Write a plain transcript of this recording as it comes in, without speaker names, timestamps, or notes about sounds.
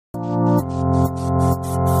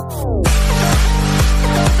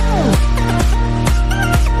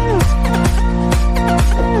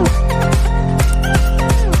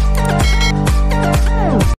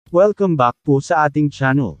Welcome back po sa ating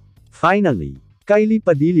channel. Finally, Kylie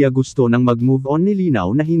Padilla gusto nang mag-move on,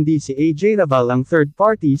 nilinaw na hindi si AJ Raval ang third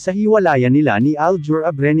party sa hiwalayan nila ni Aljur.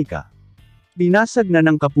 Binasag na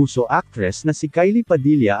ng kapuso actress na si Kylie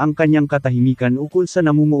Padilla ang kanyang katahimikan ukol sa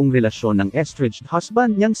namumuong relasyon ng estranged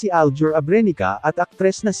husband niyang si Aljur at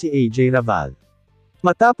aktres na si AJ Raval.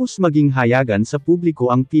 Matapos maging hayagan sa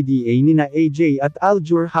publiko ang PDA nina AJ at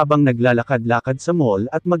Aljur habang naglalakad-lakad sa mall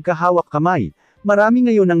at magkahawak kamay, marami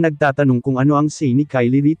ngayon ang nagtatanong kung ano ang say ni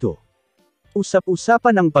Kylie rito.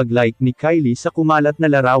 Usap-usapan ang pag-like ni Kylie sa kumalat na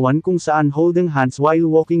larawan kung saan holding hands while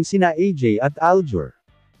walking sina AJ at Aljur.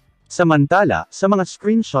 Samantala, sa mga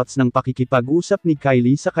screenshots ng pakikipag-usap ni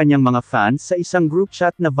Kylie sa kanyang mga fans sa isang group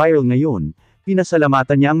chat na viral ngayon,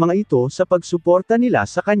 pinasalamatan niya ang mga ito sa pagsuporta nila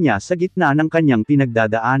sa kanya sa gitna ng kanyang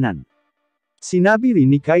pinagdadaanan. Sinabi rin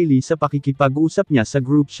ni Kylie sa pakikipag-usap niya sa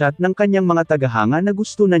group chat ng kanyang mga tagahanga na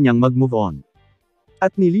gusto na niyang mag-move on.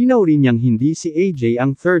 At nilinaw rin niyang hindi si AJ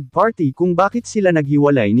ang third party kung bakit sila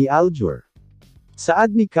naghiwalay ni Aljur.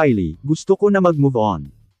 Saad ni Kylie, "Gusto ko na mag-move on.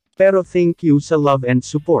 Pero thank you sa love and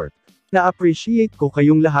support. Na-appreciate ko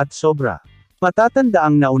kayong lahat sobra."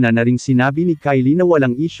 Matatandaang nauna na ring sinabi ni Kylie na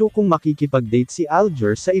walang issue kung makikipag-date si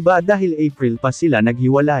Aljur sa iba dahil April pa sila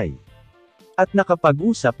naghiwalay. At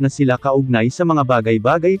nakapag-usap na sila kaugnay sa mga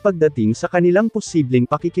bagay-bagay pagdating sa kanilang posibleng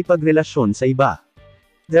pakikipagrelasyon sa iba.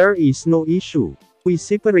 "There is no issue. We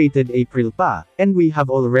separated April pa, and we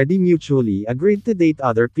have already mutually agreed to date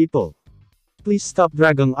other people. Please stop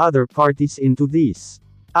dragging other parties into this.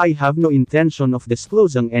 I have no intention of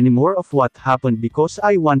disclosing any more of what happened because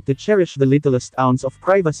I want to cherish the littlest ounce of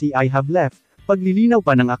privacy I have left," paglilinaw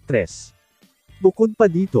pa ng aktres. Bukod pa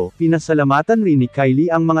dito, pinasalamatan rin ni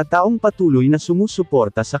Kylie ang mga taong patuloy na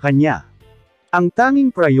sumusuporta sa kanya. Ang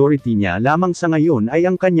tanging priority niya lamang sa ngayon ay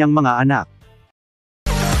ang kanyang mga anak.